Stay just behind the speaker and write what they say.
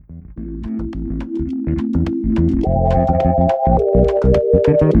Hey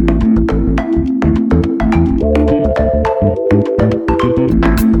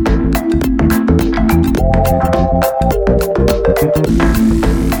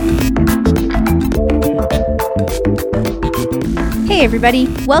everybody,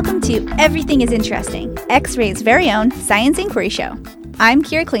 welcome to Everything is Interesting, X-Ray's very own science inquiry show. I'm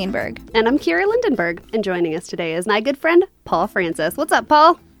Kira Kleinberg. And I'm Kira Lindenberg. And joining us today is my good friend, Paul Francis. What's up,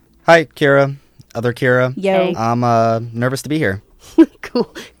 Paul? Hi, Kira. Other Kira. Yo. Hey. I'm nervous to be here.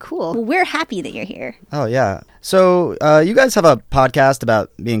 Cool. Well, we're happy that you're here. Oh, yeah. So you guys have a podcast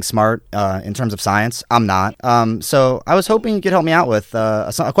about being smart in terms of science. I'm not. So I was hoping you could help me out with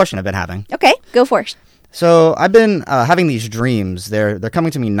a question I've been having. Okay, go for it. So I've been having these dreams. They're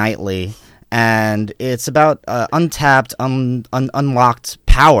coming to me nightly, and it's about untapped, unlocked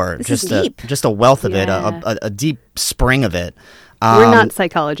power. This is deep. Just a wealth of Yeah. it, a deep spring of it. We're not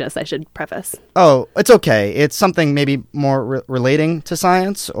psychologists, I should preface. Oh, it's okay. It's something maybe more relating to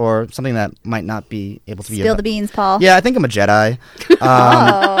science, or something that might not be able to be. Spill the beans, Paul. Yeah, I think I'm a Jedi.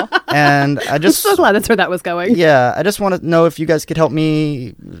 Oh. And I I'm just so glad that's where that was going. Yeah, I just want to know if you guys could help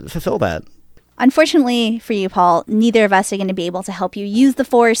me fulfill that. Unfortunately for you, Paul, neither of us are going to be able to help you use the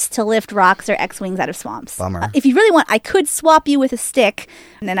Force to lift rocks or X-Wings out of swamps. Bummer. If you really want, I could swap you with a stick,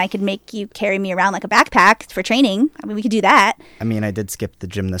 and then I could make you carry me around like a backpack for training. I mean, we could do that. I mean, I did skip the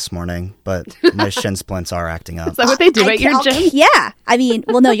gym this morning, but my shin splints are acting up. Is that what they do at your gym? Yeah. I mean,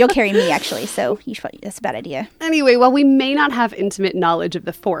 well, no, you'll carry me, actually, so that's a bad idea. Anyway, while we may not have intimate knowledge of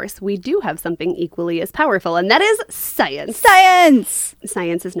the Force, we do have something equally as powerful, and that is science. Science!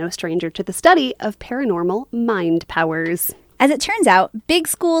 Science is no stranger to the study of paranormal mind powers. As it turns out, big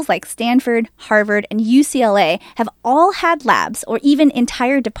schools like Stanford, Harvard, and UCLA have all had labs or even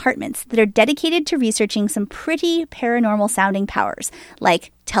entire departments that are dedicated to researching some pretty paranormal-sounding powers,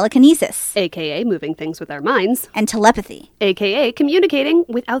 like telekinesis, AKA moving things with our minds, and telepathy. AKA communicating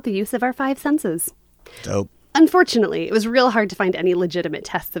without the use of our five senses. Dope. Unfortunately, it was real hard to find any legitimate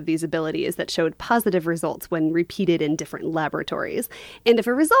tests of these abilities that showed positive results when repeated in different laboratories. And if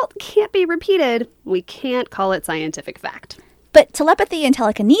a result can't be repeated, we can't call it scientific fact. But telepathy and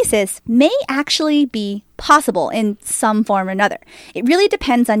telekinesis may actually be possible in some form or another. It really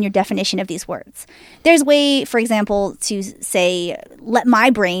depends on your definition of these words. There's a way, for example, to say, let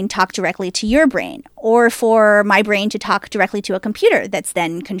my brain talk directly to your brain, or for my brain to talk directly to a computer that's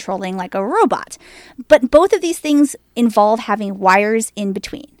then controlling like a robot. But both of these things involve having wires in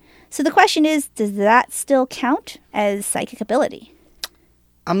between. So the question is, does that still count as psychic ability?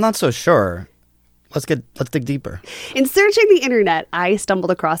 I'm not so sure. Let's dig deeper. In searching the internet, I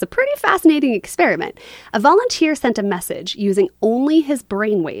stumbled across a pretty fascinating experiment. A volunteer sent a message using only his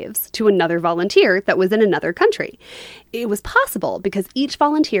brainwaves to another volunteer that was in another country. It was possible because each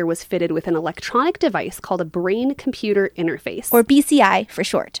volunteer was fitted with an electronic device called a brain-computer interface, Or BCI for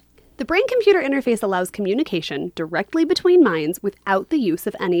short. The brain-computer interface allows communication directly between minds without the use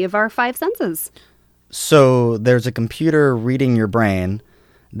of any of our five senses. So there's a computer reading your brain,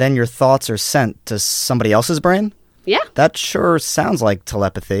 then your thoughts are sent to somebody else's brain? Yeah. That sure sounds like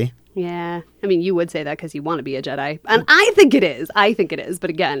telepathy. Yeah. I mean, you would say that because you want to be a Jedi. And I think it is. But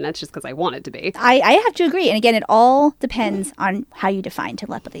again, that's just because I want it to be. I have to agree. And again, it all depends on how you define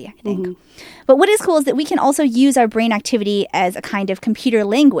telepathy, I think. But what is cool is that we can also use our brain activity as a kind of computer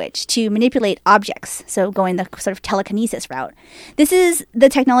language to manipulate objects. So going the sort of telekinesis route. This is the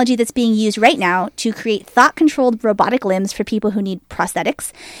technology that's being used right now to create thought-controlled robotic limbs for people who need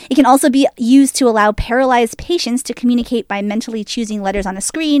prosthetics. It can also be used to allow paralyzed patients to communicate by mentally choosing letters on a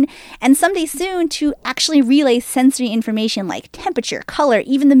screen, and someday soon to actually relay sensory information like temperature, color,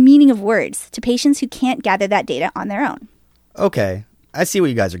 even the meaning of words to patients who can't gather that data on their own. Okay, I see what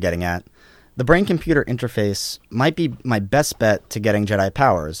you guys are getting at. The brain-computer interface might be my best bet to getting Jedi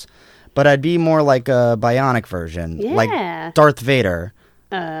powers, but I'd be more like a bionic version, like Darth Vader.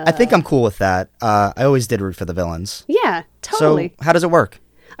 I think I'm cool with that. I always did root for the villains. Yeah, totally. So how does it work?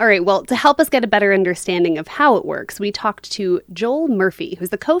 All right, well, to help us get a better understanding of how it works, we talked to Joel Murphy, who's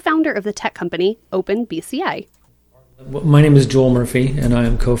the co-founder of the tech company OpenBCI. My name is Joel Murphy, and I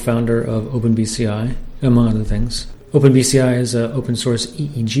am co-founder of OpenBCI, among other things. OpenBCI is an open source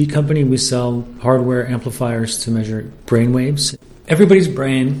EEG company. We sell hardware amplifiers to measure brainwaves. Everybody's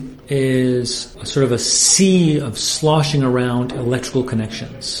brain is sort of a sea of sloshing around electrical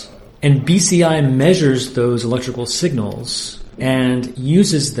connections. And BCI measures those electrical signals and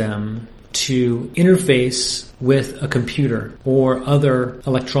uses them to interface with a computer or other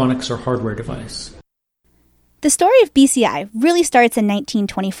electronics or hardware device. The story of BCI really starts in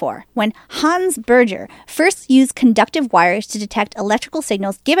 1924, when Hans Berger first used conductive wires to detect electrical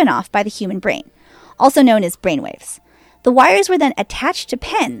signals given off by the human brain. also known as brainwaves. The wires were then attached to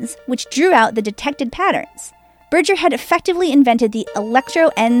pens, which drew out the detected patterns. Berger had effectively invented the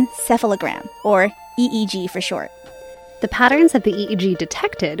electroencephalogram, or EEG for short. The patterns that the EEG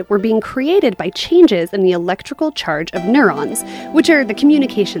detected were being created by changes in the electrical charge of neurons, which are the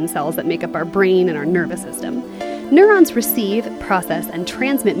communication cells that make up our brain and our nervous system. Neurons receive, process, and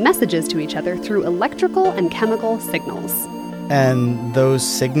transmit messages to each other through electrical and chemical signals. And those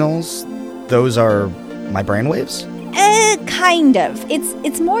signals, those are my brainwaves? Kind of.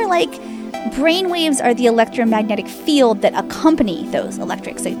 It's more like brainwaves are the electromagnetic field that accompany those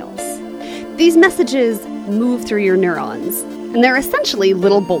electric signals. These messages move through your neurons, and they're essentially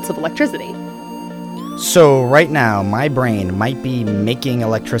little bolts of electricity. So right now, my brain might be making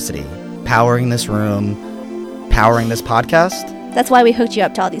electricity, powering this room, powering this podcast. That's why we hooked you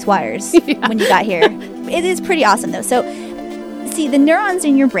up to all these wires when you got here. It is pretty awesome, though. So, see, the neurons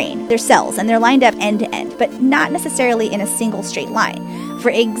in your brain, they're cells, and they're lined up end to end, but not necessarily in a single straight line. For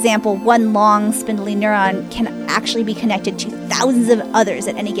example, one long, spindly neuron can actually be connected to thousands of others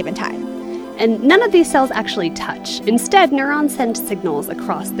at any given time. And none of these cells actually touch. Instead, neurons send signals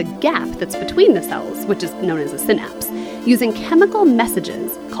across the gap that's between the cells, which is known as a synapse, using chemical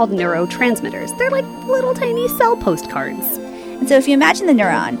messages called neurotransmitters. They're like little tiny cell postcards. And so if you imagine the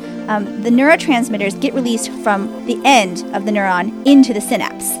neuron, the neurotransmitters get released from the end of the neuron into the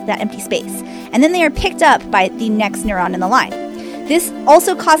synapse, that empty space. And then they are picked up by the next neuron in the line. This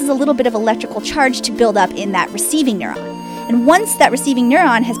also causes a little bit of electrical charge to build up in that receiving neuron. And once that receiving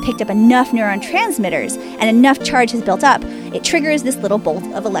neuron has picked up enough neuron transmitters and enough charge has built up, it triggers this little bolt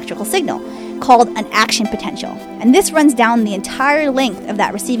of electrical signal called an action potential. And this runs down the entire length of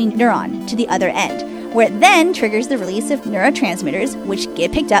that receiving neuron to the other end, where it then triggers the release of neurotransmitters, which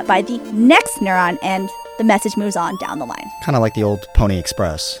get picked up by the next neuron, and the message moves on down the line. Kind of like the old Pony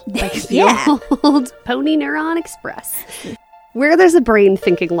Express. Like the old Pony Neuron Express. Where there's a brain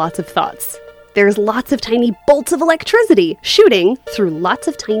thinking lots of thoughts, there's lots of tiny bolts of electricity shooting through lots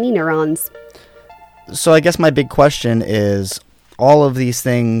of tiny neurons. So I guess my big question is, all of these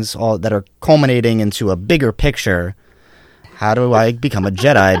things that are culminating into a bigger picture, how do I become a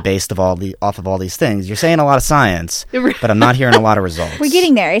Jedi based off of all these things? You're saying a lot of science, but I'm not hearing a lot of results. We're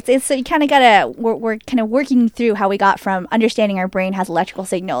getting there. It's so you kind of gotta. We're kind of working through how we got from understanding our brain has electrical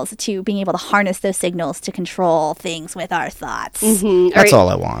signals to being able to harness those signals to control things with our thoughts. Mm-hmm. That's all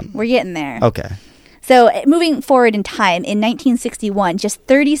I want. We're getting there. Okay. So moving forward in time, in 1961, just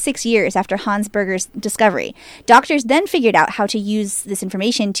 36 years after Hans Berger's discovery, doctors then figured out how to use this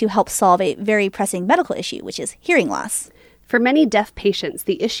information to help solve a very pressing medical issue, which is hearing loss. For many deaf patients,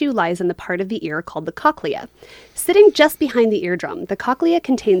 the issue lies in the part of the ear called the cochlea. Sitting just behind the eardrum, the cochlea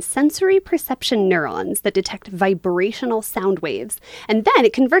contains sensory perception neurons that detect vibrational sound waves, and then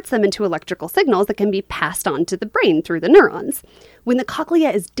it converts them into electrical signals that can be passed on to the brain through the neurons. When the cochlea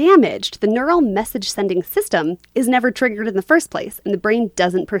is damaged, the neural message-sending system is never triggered in the first place, and the brain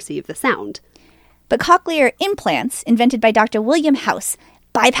doesn't perceive the sound. But cochlear implants, invented by Dr. William House,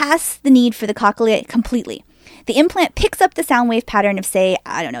 bypass the need for the cochlea completely. The implant picks up the sound wave pattern of, say,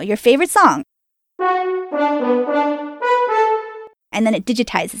 I don't know, your favorite song, and then it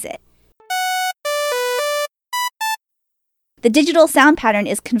digitizes it. The digital sound pattern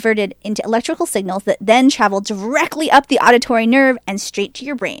is converted into electrical signals that then travel directly up the auditory nerve and straight to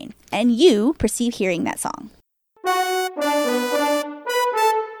your brain, and you perceive hearing that song.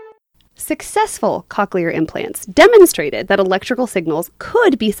 Successful cochlear implants demonstrated that electrical signals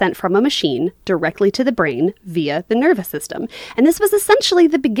could be sent from a machine directly to the brain via the nervous system, and this was essentially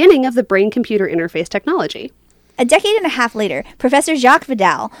the beginning of the brain-computer interface technology. A decade and a half later, Professor Jacques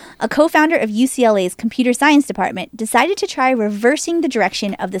Vidal, a co-founder of UCLA's computer science department, decided to try reversing the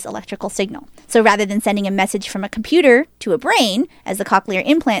direction of this electrical signal. So rather than sending a message from a computer to a brain, as the cochlear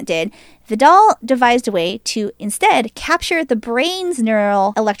implant did, Vidal devised a way to instead capture the brain's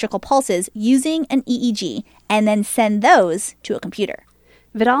neural electrical pulses using an EEG and then send those to a computer.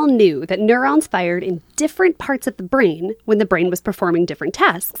 Vidal knew that neurons fired in different parts of the brain when the brain was performing different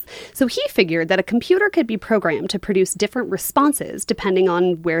tasks, so he figured that a computer could be programmed to produce different responses depending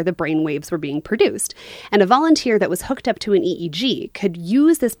on where the brain waves were being produced. And a volunteer that was hooked up to an EEG could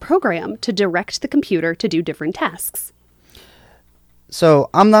use this program to direct the computer to do different tasks. So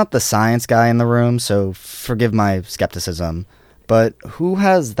I'm not the science guy in the room, so forgive my skepticism. But who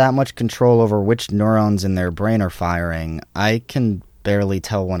has that much control over which neurons in their brain are firing? I can barely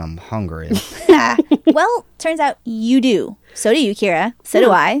tell when I'm hungry. Well, turns out you do. So do you, Kira. So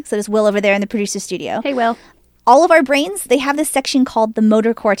do I. So does Will over there in the producer studio. Hey, Will. all of our brains, they have this section called the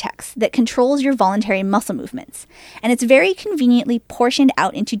motor cortex that controls your voluntary muscle movements. And it's very conveniently portioned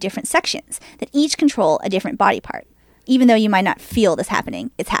out into different sections that each control a different body part. Even though you might not feel this happening,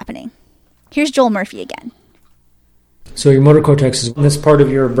 it's happening. Here's Joel Murphy again. So your motor cortex is this part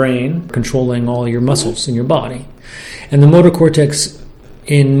of your brain controlling all your muscles in your body. And the motor cortex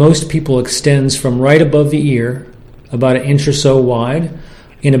in most people extends from right above the ear, about an inch or so wide,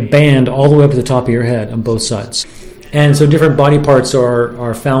 in a band all the way up to the top of your head on both sides. And so different body parts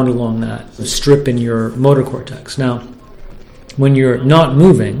are found along that strip in your motor cortex. Now, when you're not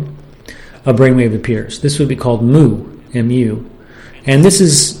moving, a brainwave appears. This would be called mu, M-U. And this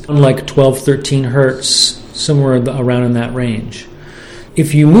is like 12, 13 hertz, somewhere around in that range.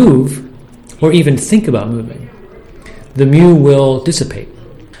 If you move, or even think about moving, the mu will dissipate.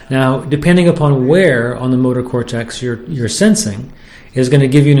 Now, depending upon where on the motor cortex you're sensing, is going to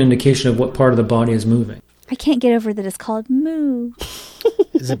give you an indication of what part of the body is moving. I can't get over that it's called moo.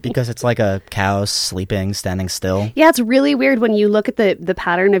 Is it because it's like a cow sleeping, standing still? Yeah, it's really weird when you look at the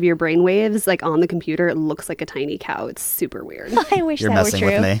pattern of your brain waves, like on the computer, it looks like a tiny cow. It's super weird. I wish You're that were messing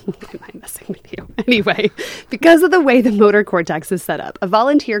true. with me. Am I messing with you? Anyway, because of the way the motor cortex is set up, a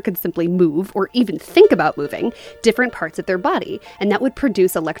volunteer could simply move or even think about moving different parts of their body, and that would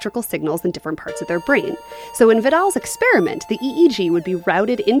produce electrical signals in different parts of their brain. So in Vidal's experiment, the EEG would be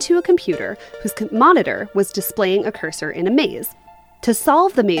routed into a computer whose monitor was displaying a cursor in a maze. To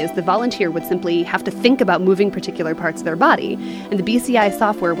solve the maze, the volunteer would simply have to think about moving particular parts of their body, and the BCI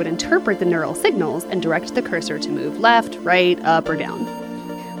software would interpret the neural signals and direct the cursor to move left, right, up, or down.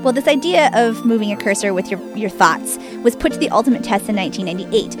 Well, this idea of moving a cursor with your thoughts was put to the ultimate test in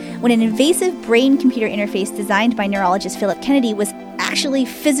 1998, when an invasive brain-computer interface designed by neurologist Philip Kennedy was actually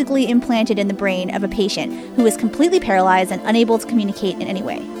physically implanted in the brain of a patient who was completely paralyzed and unable to communicate in any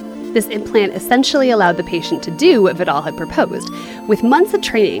way. This implant essentially allowed the patient to do what Vidal had proposed. With months of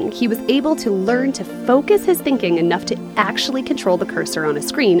training, he was able to learn to focus his thinking enough to actually control the cursor on a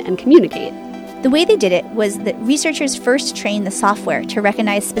screen and communicate. The way they did it was that researchers first trained the software to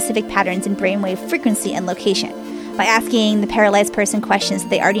recognize specific patterns in brainwave frequency and location by asking the paralyzed person questions that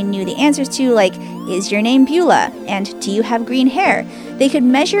they already knew the answers to, like, is your name Beulah? And do you have green hair? They could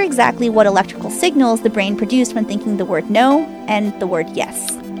measure exactly what electrical signals the brain produced when thinking the word no and the word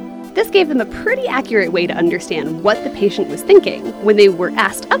yes. This gave them a pretty accurate way to understand what the patient was thinking when they were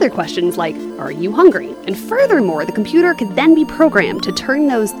asked other questions like, are you hungry? And furthermore, the computer could then be programmed to turn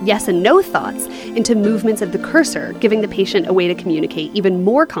those yes and no thoughts into movements of the cursor, giving the patient a way to communicate even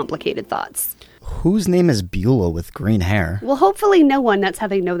more complicated thoughts. Whose name is Beulah with green hair? Well, hopefully no one. That's how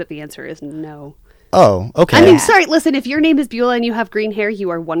they know that the answer is no. Oh, okay. I mean, sorry, listen, if your name is Beulah and you have green hair, you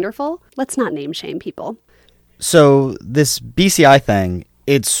are wonderful. Let's not name shame people. So this BCI thing,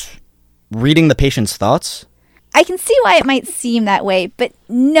 it's reading the patient's thoughts? I can see why it might seem that way, but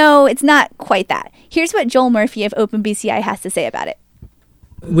no, it's not quite that. Here's what Joel Murphy of OpenBCI has to say about it.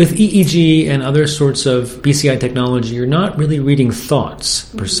 With EEG and other sorts of BCI technology, you're not really reading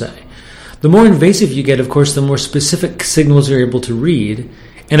thoughts, per se. The more invasive you get, of course, the more specific signals you're able to read.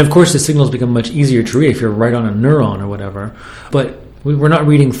 And of course, the signals become much easier to read if you're right on a neuron or whatever. But we're not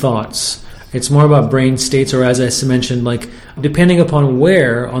reading thoughts. It's more about brain states, or as I mentioned, like depending upon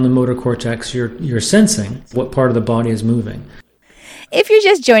where on the motor cortex you're sensing what part of the body is moving. If you're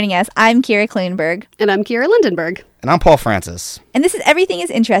just joining us, I'm Kira Kloonberg. And I'm Kira Lindenberg. And I'm Paul Francis. And this is Everything is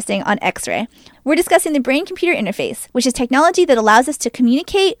Interesting on X-Ray. We're discussing the brain-computer interface, which is technology that allows us to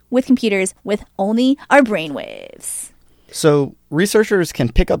communicate with computers with only our brainwaves. So researchers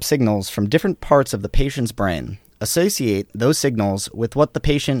can pick up signals from different parts of the patient's brain, associate those signals with what the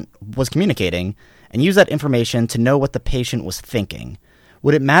patient was communicating, and use that information to know what the patient was thinking.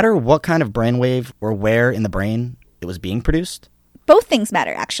 Would it matter what kind of brainwave or where in the brain it was being produced? Both things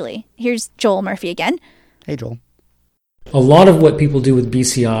matter, actually. Here's Joel Murphy again. Hey, Joel. A lot of what people do with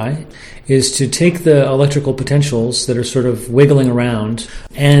BCI is to take the electrical potentials that are sort of wiggling around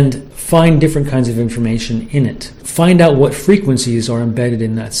and find different kinds of information in it. Find out what frequencies are embedded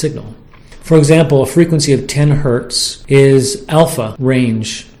in that signal. For example, a frequency of 10 hertz is alpha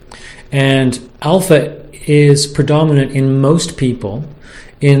range, and alpha is predominant in most people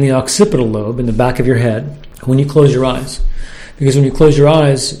in the occipital lobe, in the back of your head, when you close your eyes. Because when you close your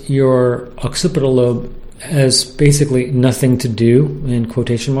eyes, your occipital lobe has basically nothing to do, in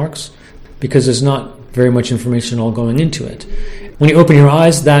quotation marks, because there's not very much information all going into it. When you open your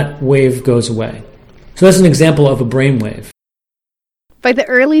eyes, that wave goes away. So that's an example of a brain wave. By the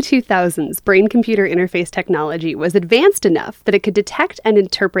early 2000s, brain-computer interface technology was advanced enough that it could detect and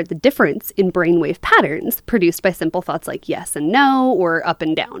interpret the difference in brainwave patterns produced by simple thoughts like yes and no or up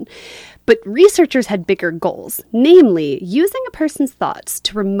and down. But researchers had bigger goals, namely using a person's thoughts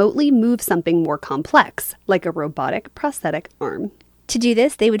to remotely move something more complex, like a robotic prosthetic arm. To do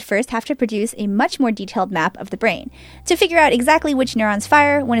this, they would first have to produce a much more detailed map of the brain to figure out exactly which neurons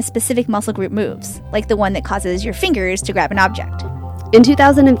fire when a specific muscle group moves, like the one that causes your fingers to grab an object. In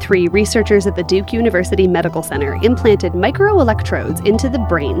 2003, researchers at the Duke University Medical Center implanted microelectrodes into the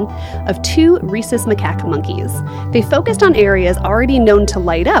brain of 2 rhesus macaque monkeys. They focused on areas already known to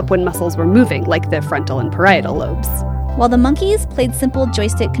light up when muscles were moving, like the frontal and parietal lobes. While the monkeys played simple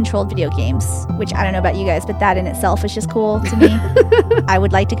joystick-controlled video games, which I don't know about you guys, but that in itself is just cool to me. I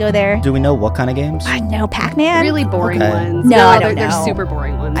would like to go there. Do we know what kind of games? I know, Pac-Man. Really boring ones. No, I don't know. They're super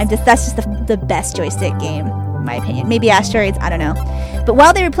boring ones. That's just the best joystick game, in my opinion. Maybe Asteroids, I don't know. But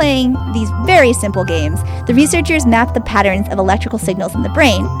while they were playing these very simple games, the researchers mapped the patterns of electrical signals in the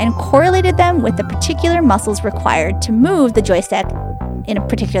brain and correlated them with the particular muscles required to move the joystick in a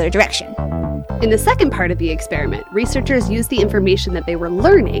particular direction. In the second part of the experiment, researchers used the information that they were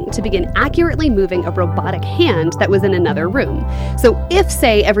learning to begin accurately moving a robotic hand that was in another room. So if,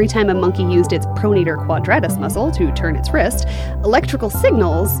 say, every time a monkey used its pronator quadratus muscle to turn its wrist, electrical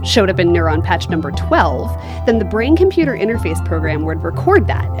signals showed up in neuron patch number 12, then the brain-computer interface program would record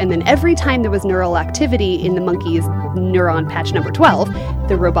that, and then every time there was neural activity in the monkey's neuron patch number 12,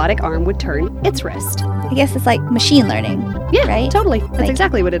 the robotic arm would turn its wrist. I guess it's like machine learning, Yeah, right? Totally. That's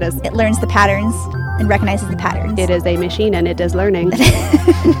exactly what it is. It learns the patterns and recognizes the patterns. It is a machine and it is learning.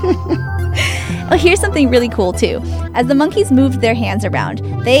 Well, here's something really cool, too. As the monkeys moved their hands around,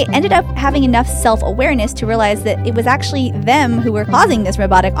 they ended up having enough self-awareness to realize that it was actually them who were causing this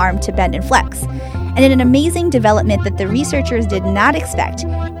robotic arm to bend and flex. And in an amazing development that the researchers did not expect,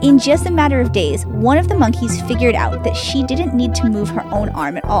 in just a matter of days, one of the monkeys figured out that she didn't need to move her own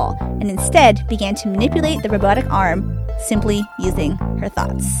arm at all, and instead began to manipulate the robotic arm simply using her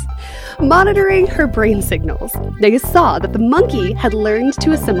thoughts. Monitoring her brain signals, they saw that the monkey had learned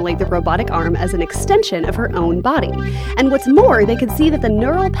to assimilate the robotic arm as an extension of her own body. And what's more, they could see that the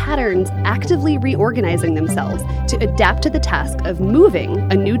neural patterns actively reorganizing themselves to adapt to the task of moving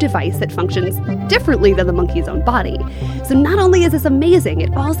a new device that functions differently than the monkey's own body. So not only is this amazing,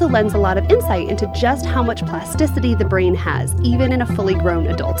 it also lends a lot of insight into just how much plasticity the brain has, even in a fully grown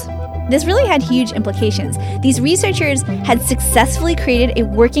adult. This really had huge implications. These researchers had successfully created a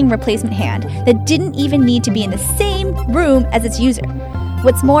working replacement hand that didn't even need to be in the same room as its user.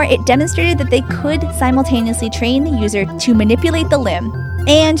 What's more, it demonstrated that they could simultaneously train the user to manipulate the limb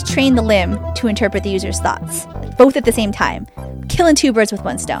and train the limb to interpret the user's thoughts, both at the same time, killing 2 birds with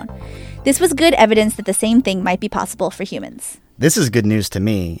 1 stone. This was good evidence that the same thing might be possible for humans. This is good news to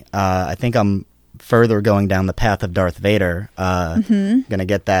me. I think I'm further going down the path of Darth Vader. Gonna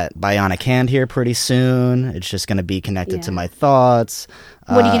get that bionic hand here pretty soon. It's just gonna be connected to my thoughts.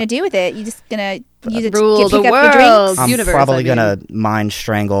 What are you gonna do with it? You just gonna use it rule to the pick up world. your drinks? I'm probably gonna mind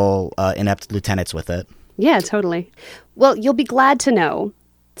strangle inept lieutenants with it. Yeah, totally. Well, you'll be glad to know,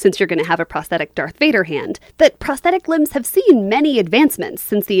 since you're going to have a prosthetic Darth Vader hand, that prosthetic limbs have seen many advancements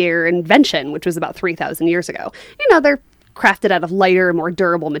since their invention, which was about 3,000 years ago. You know, they're crafted out of lighter, more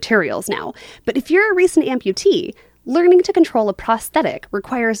durable materials now. But if you're a recent amputee, learning to control a prosthetic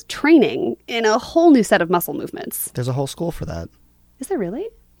requires training in a whole new set of muscle movements. There's a whole school for that. Is there really?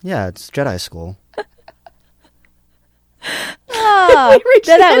 Yeah, it's Jedi school. Oh,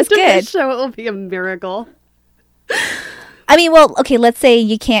 that was good. Show it will be a miracle. I mean, well, okay, let's say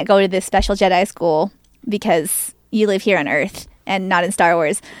you can't go to this special Jedi school because you live here on Earth and not in Star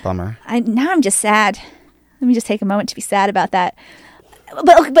Wars. Bummer. Now I'm just sad. Let me just take a moment to be sad about that.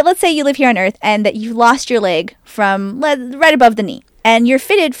 But let's say you live here on Earth and that you lost your leg from right above the knee and you're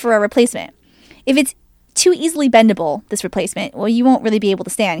fitted for a replacement. If it's too easily bendable, this replacement, well, you won't really be able to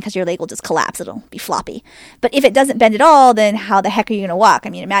stand because your leg will just collapse. It'll be floppy. But if it doesn't bend at all, then how the heck are you going to walk? I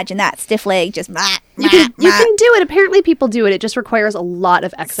mean, imagine that. Stiff leg, just... You can do it. Apparently people do it. It just requires a lot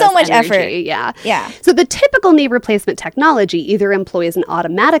of excess so much energy. effort. Yeah. So the typical knee replacement technology either employs an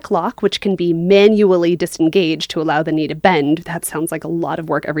automatic lock, which can be manually disengaged to allow the knee to bend. That sounds like a lot of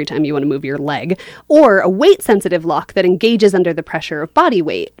work every time you want to move your leg. Or a weight-sensitive lock that engages under the pressure of body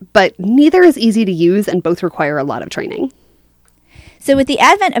weight. But neither is easy to use and both require a lot of training. So with the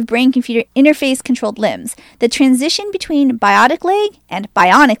advent of brain-computer interface-controlled limbs, the transition between biotic leg and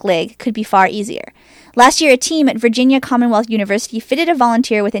bionic leg could be far easier. Last year, a team at Virginia Commonwealth University fitted a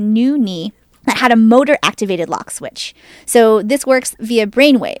volunteer with a new knee that had a motor-activated lock switch. So this works via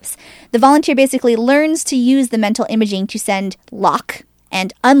brainwaves. The volunteer basically learns to use the mental imaging to send lock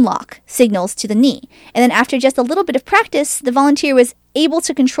and unlock signals to the knee. And then after just a little bit of practice, the volunteer was able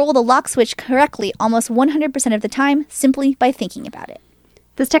to control the lock switch correctly almost 100% of the time simply by thinking about it.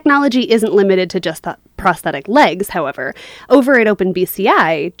 This technology isn't limited to just the prosthetic legs, however. Over at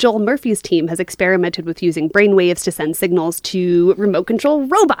OpenBCI, Joel Murphy's team has experimented with using brainwaves to send signals to remote control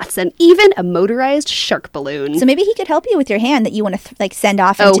robots and even a motorized shark balloon. So maybe he could help you with your hand that you want to send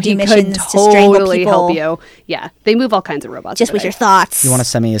off to do missions to strangle totally people. help you. Yeah, they move all kinds of robots. Just with your thoughts. You want to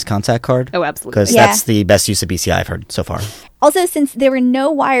send me his contact card? Oh, absolutely. Because that's the best use of BCI I've heard so far. Also, since there were no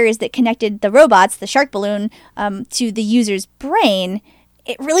wires that connected the robots, the shark balloon, to the user's brain,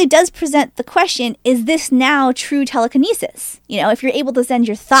 it really does present the question, is this now true telekinesis? If you're able to send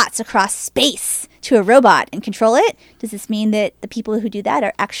your thoughts across space to a robot and control it, does this mean that the people who do that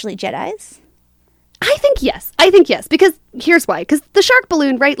are actually Jedis? I think yes. Because here's why. Because the shark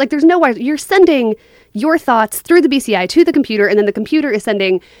balloon, right? There's no wires. You're sending your thoughts through the BCI to the computer, and then the computer is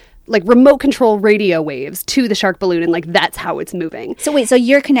sending remote control radio waves to the shark balloon, and that's how it's moving. So wait, so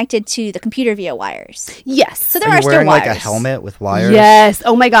you're connected to the computer via wires? Yes. So there are are you still wearing wires. a helmet with wires? Yes.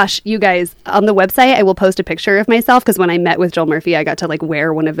 Oh my gosh, you guys, on the website I will post a picture of myself, because when I met with Joel Murphy, I got to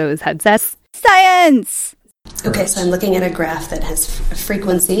wear one of those headsets. Science! Okay, so I'm looking at a graph that has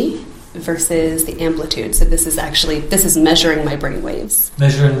frequency versus the amplitude. So this is measuring my brain waves.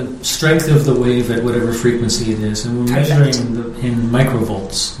 Measuring the strength of the wave at whatever frequency it is. And we're measuring in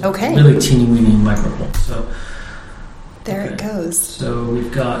microvolts. Okay. Really teeny-weeny microvolts. So there it goes. So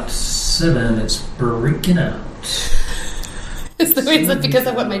we've got 7. It's breaking out. Is it because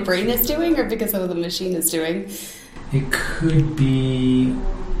of what my brain is doing or because of what the machine is doing? It could be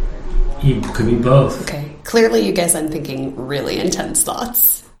both. Okay. Clearly, you guys, I'm thinking really intense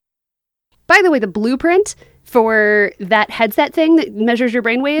thoughts. By the way, the blueprint for that headset thing that measures your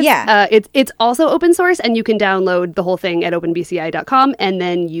brainwaves, it's also open source, and you can download the whole thing at openbci.com, and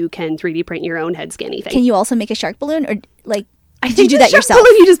then you can 3D print your own head scanny thing. Can you also make a shark balloon, or I do think you do that yourself?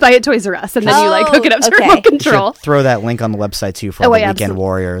 Balloon, you just buy it at Toys R Us, and then you hook it up to remote control. You should throw that link on the website too for the Weekend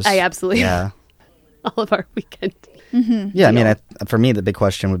Warriors. I absolutely. Yeah. All of our weekend. Mm-hmm. Yeah, I mean, for me, the big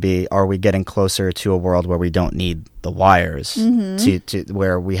question would be: are we getting closer to a world where we don't need the wires to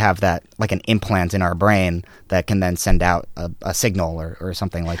where we have that an implant in our brain that can then send out a signal or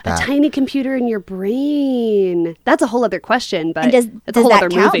something like that? A tiny computer in your brain. That's a whole other question, but does a whole that other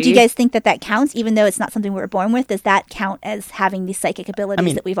count? movie. Do you guys think that counts, even though it's not something we were born with? Does that count as having these psychic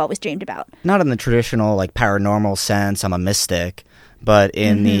abilities that we've always dreamed about? Not in the traditional paranormal sense. I'm a mystic. But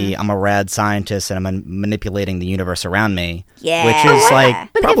in the I'm a rad scientist and I'm manipulating the universe around me, which is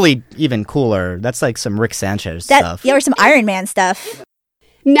probably even cooler. That's some Rick Sanchez stuff. Yeah, or some Iron Man stuff.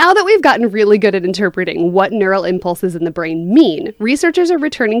 Now that we've gotten really good at interpreting what neural impulses in the brain mean, researchers are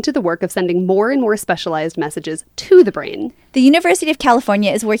returning to the work of sending more and more specialized messages to the brain. The University of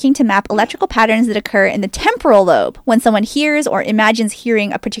California is working to map electrical patterns that occur in the temporal lobe when someone hears or imagines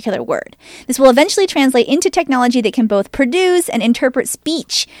hearing a particular word. This will eventually translate into technology that can both produce and interpret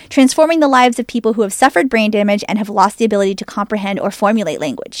speech, transforming the lives of people who have suffered brain damage and have lost the ability to comprehend or formulate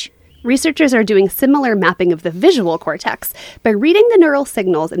language. Researchers are doing similar mapping of the visual cortex by reading the neural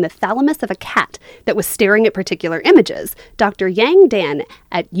signals in the thalamus of a cat that was staring at particular images. Dr. Yang Dan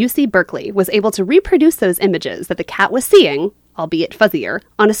at UC Berkeley was able to reproduce those images that the cat was seeing, albeit fuzzier,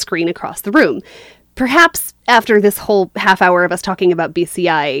 on a screen across the room. Perhaps after this whole half hour of us talking about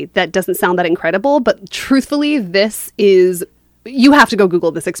BCI, that doesn't sound that incredible, but truthfully, this is... You have to go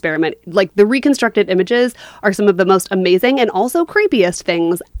Google this experiment. The reconstructed images are some of the most amazing and also creepiest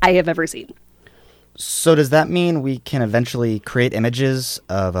things I have ever seen. So does that mean we can eventually create images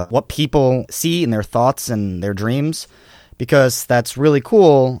of what people see in their thoughts and their dreams? Because that's really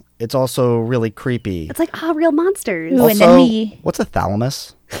cool. It's also really creepy. It's real monsters. Ooh, also, and then what's a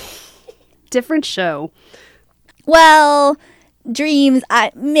thalamus? Different show. Well, dreams,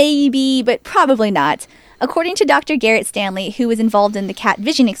 maybe, but probably not. According to Dr. Garrett Stanley, who was involved in the cat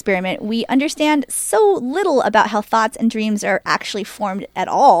vision experiment, we understand so little about how thoughts and dreams are actually formed at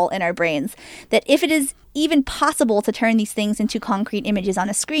all in our brains that if it is even possible to turn these things into concrete images on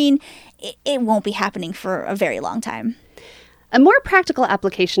a screen, it won't be happening for a very long time. A more practical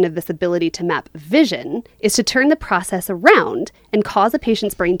application of this ability to map vision is to turn the process around and cause a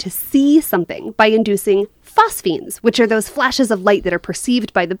patient's brain to see something by inducing phosphenes, which are those flashes of light that are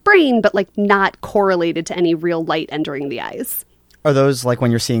perceived by the brain but not correlated to any real light entering the eyes. Are those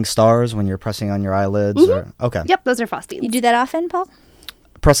when you're seeing stars, when you're pressing on your eyelids? Mm-hmm. Okay. Yep, those are phosphenes. You do that often, Paul?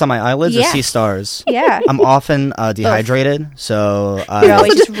 Press on my eyelids or Yeah. see stars? Yeah. I'm often dehydrated, so You're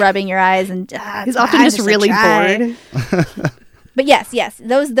always just rubbing your eyes and He's often just really bored. But yes,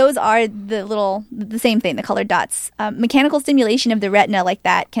 those are the same thing, the colored dots. Mechanical stimulation of the retina like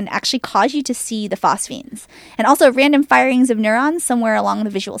that can actually cause you to see the phosphenes, and also random firings of neurons somewhere along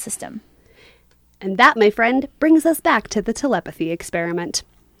the visual system. And that, my friend, brings us back to the telepathy experiment.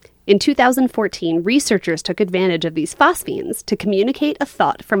 In 2014, researchers took advantage of these phosphenes to communicate a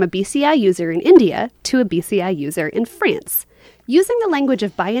thought from a BCI user in India to a BCI user in France. Using the language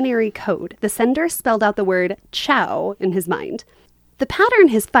of binary code, the sender spelled out the word ciao in his mind. The pattern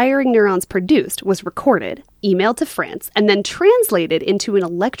his firing neurons produced was recorded, emailed to France, and then translated into an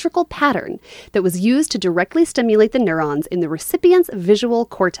electrical pattern that was used to directly stimulate the neurons in the recipient's visual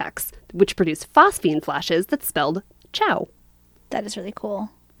cortex, which produced phosphene flashes that spelled ciao. That is really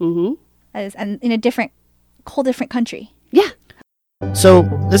cool. Mm-hmm. That is, and in a whole different country. Yeah. So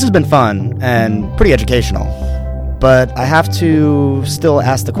this has been fun and pretty educational. But I have to still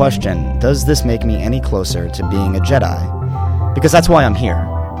ask the question, does this make me any closer to being a Jedi? Because that's why I'm here.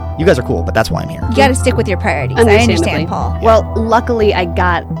 You guys are cool, but that's why I'm here. You got to stick with your priorities. I understand, Paul. Well, luckily I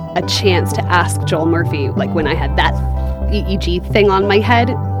got a chance to ask Joel Murphy, like when I had that EEG thing on my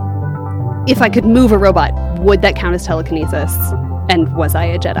head, if I could move a robot, would that count as telekinesis? And was I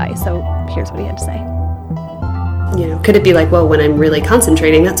a Jedi? So here's what he had to say. You know, could it be like, well, when I'm really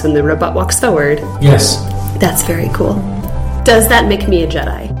concentrating, that's when the robot walks forward? Yes. That's very cool. Does that make me a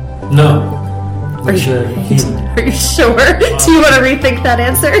Jedi? No. Are you sure? Do you want to rethink that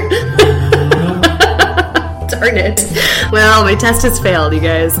answer? Darn it. Well, my test has failed, you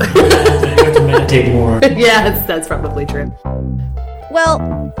guys. I have to meditate more. Yeah, that's probably true.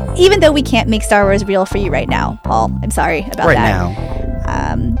 Well, even though we can't make Star Wars real for you right now, Paul, I'm sorry about right that.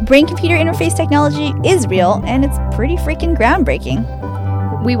 Now. Brain-computer interface technology is real, and it's pretty freaking groundbreaking.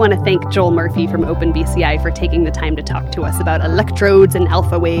 We want to thank Joel Murphy from OpenBCI for taking the time to talk to us about electrodes and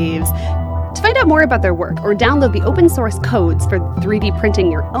alpha waves. To find out more about their work or download the open source codes for 3D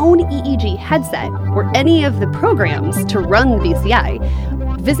printing your own EEG headset or any of the programs to run the BCI,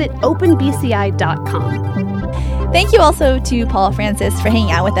 visit openbci.com. Thank you also to Paul Francis for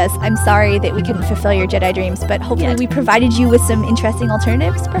hanging out with us. I'm sorry that we couldn't fulfill your Jedi dreams, but hopefully we provided you with some interesting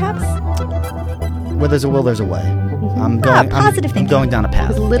alternatives, perhaps? Where there's a will, there's a way. I'm going down a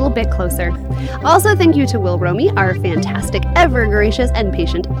path. A little bit closer. Also, thank you to Will Romy, our fantastic, ever gracious and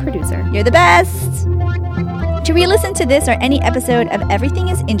patient producer. You're the best! To re-listen to this or any episode of Everything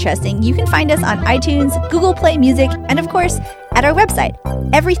is Interesting, you can find us on iTunes, Google Play Music, and of course, at our website,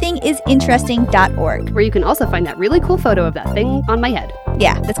 everythingisinteresting.org. Where you can also find that really cool photo of that thing on my head.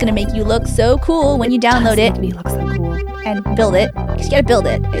 Yeah, that's going to make you look so cool when you download it. Make me look so cool. And build it. Because you got to build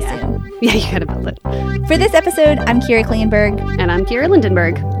it, I assume. Yeah, you got to build it. For this episode, I'm Kira Klingenberg. And I'm Kira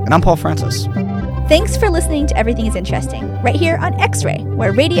Lindenberg. And I'm Paul Francis. Thanks for listening to Everything is Interesting, right here on X-Ray,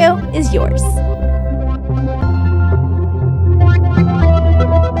 where radio is yours.